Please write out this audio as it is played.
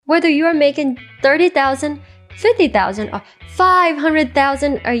Whether you are making 30,000, 50,000, or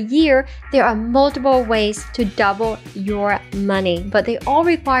 500,000 a year, there are multiple ways to double your money, but they all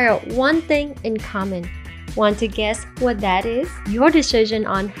require one thing in common. Want to guess what that is? Your decision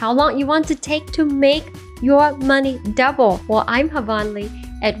on how long you want to take to make your money double. Well, I'm Havanli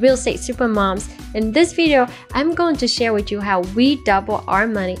at Real Estate Supermoms. In this video, I'm going to share with you how we double our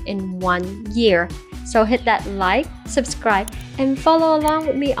money in 1 year. So hit that like, subscribe, and follow along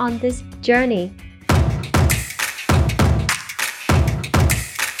with me on this journey.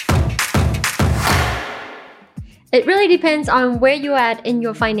 It really depends on where you're at in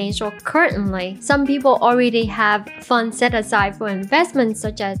your financial currently. Some people already have funds set aside for investments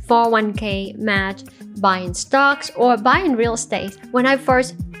such as 401k match, buying stocks, or buying real estate. When I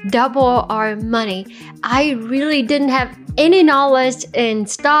first doubled our money, I really didn't have any knowledge in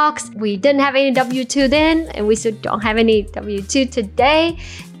stocks. We didn't have any W-2 then, and we still don't have any W-2 today.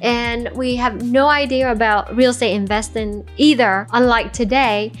 And we have no idea about real estate investing either, unlike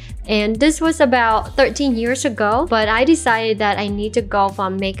today. And this was about 13 years ago, but I decided that I need to go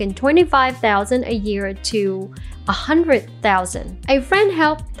from making $25,000 a year to $100,000. A friend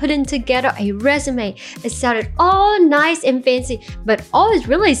helped putting together a resume. It sounded all nice and fancy, but all it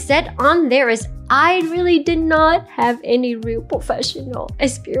really said on there is I really did not have any real professional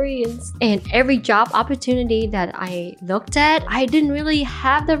experience. And every job opportunity that I looked at, I didn't really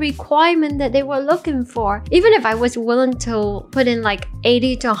have the requirement that they were looking for. Even if I was willing to put in like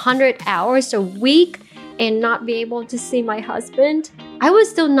 80 to 100 hours a week and not be able to see my husband, I would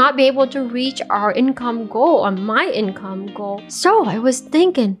still not be able to reach our income goal or my income goal. So I was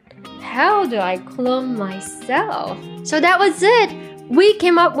thinking, how do I clone myself? So that was it. We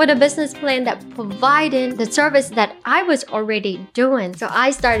came up with a business plan that provided the service that I was already doing. So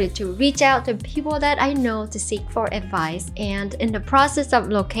I started to reach out to people that I know to seek for advice. And in the process of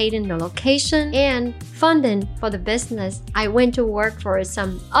locating the location and funding for the business, I went to work for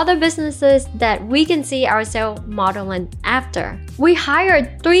some other businesses that we can see ourselves modeling after. We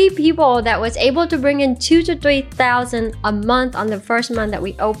hired 3 people that was able to bring in $2,000 to $3,000 a month on the first month that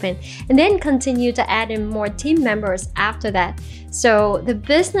we opened, and then continued to add in more team members after that. So the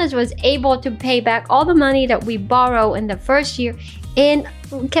business was able to pay back all the money that we borrowed in the first year, and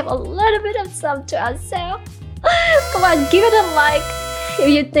we kept a little bit of some to ourselves. Come on, give it a like if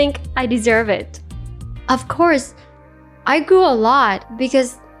you think I deserve it. Of course, I grew a lot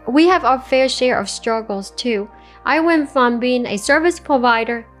because we have our fair share of struggles too. I went from being a service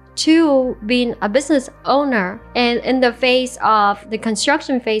provider to being a business owner, and in the phase of the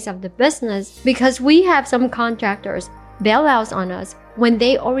construction phase of the business, because we have some contractors bailouts on us when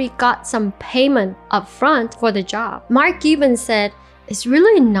they already got some payment up front for the job. Mark Cuban said, it's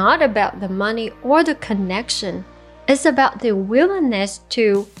really not about the money or the connection. It's about the willingness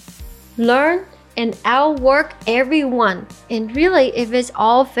to learn and outwork everyone. And really, if it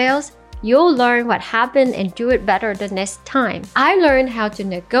all fails, you'll learn what happened and do it better the next time. I learned how to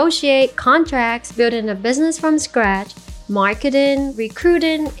negotiate contracts, building a business from scratch, marketing,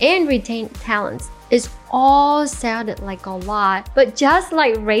 recruiting, and retain talents. It all sounded like a lot, but just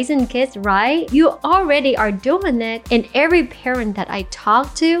like raising kids, right? You already are doing it. And every parent that I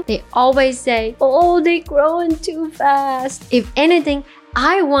talk to, they always say, oh, they're growing too fast. If anything,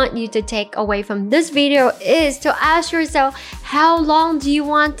 I want you to take away from this video is to ask yourself, how long do you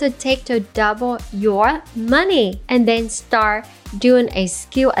want to take to double your money? And then start doing a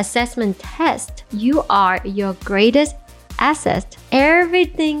skill assessment test. You are your greatest asset.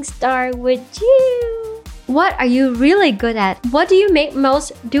 Everything starts with you. What are you really good at? What do you make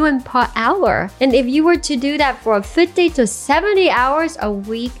most doing per hour? And if you were to do that for 50 to 70 hours a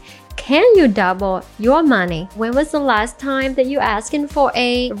week, can you double your money? When was the last time that you asking for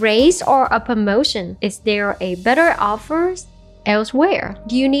a raise or a promotion? Is there a better offer elsewhere?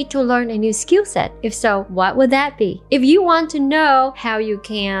 Do you need to learn a new skill set? If so, what would that be? If you want to know how you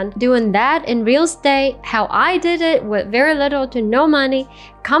can doing that in real estate, how I did it with very little to no money,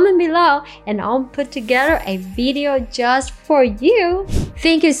 comment below and I'll put together a video just for you.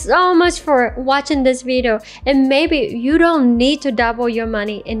 Thank you so much for watching this video. And maybe you don't need to double your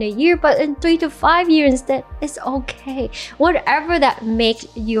money in a year, but in 3 to 5 years instead, it's okay. Whatever that makes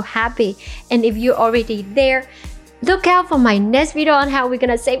you happy. And if you're already there, look out for my next video on how we're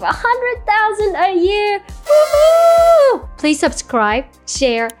gonna save $100,000 a year. Woohoo! Please subscribe,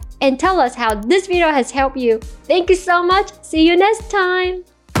 share, and tell us how this video has helped you. Thank you so much. See you next time.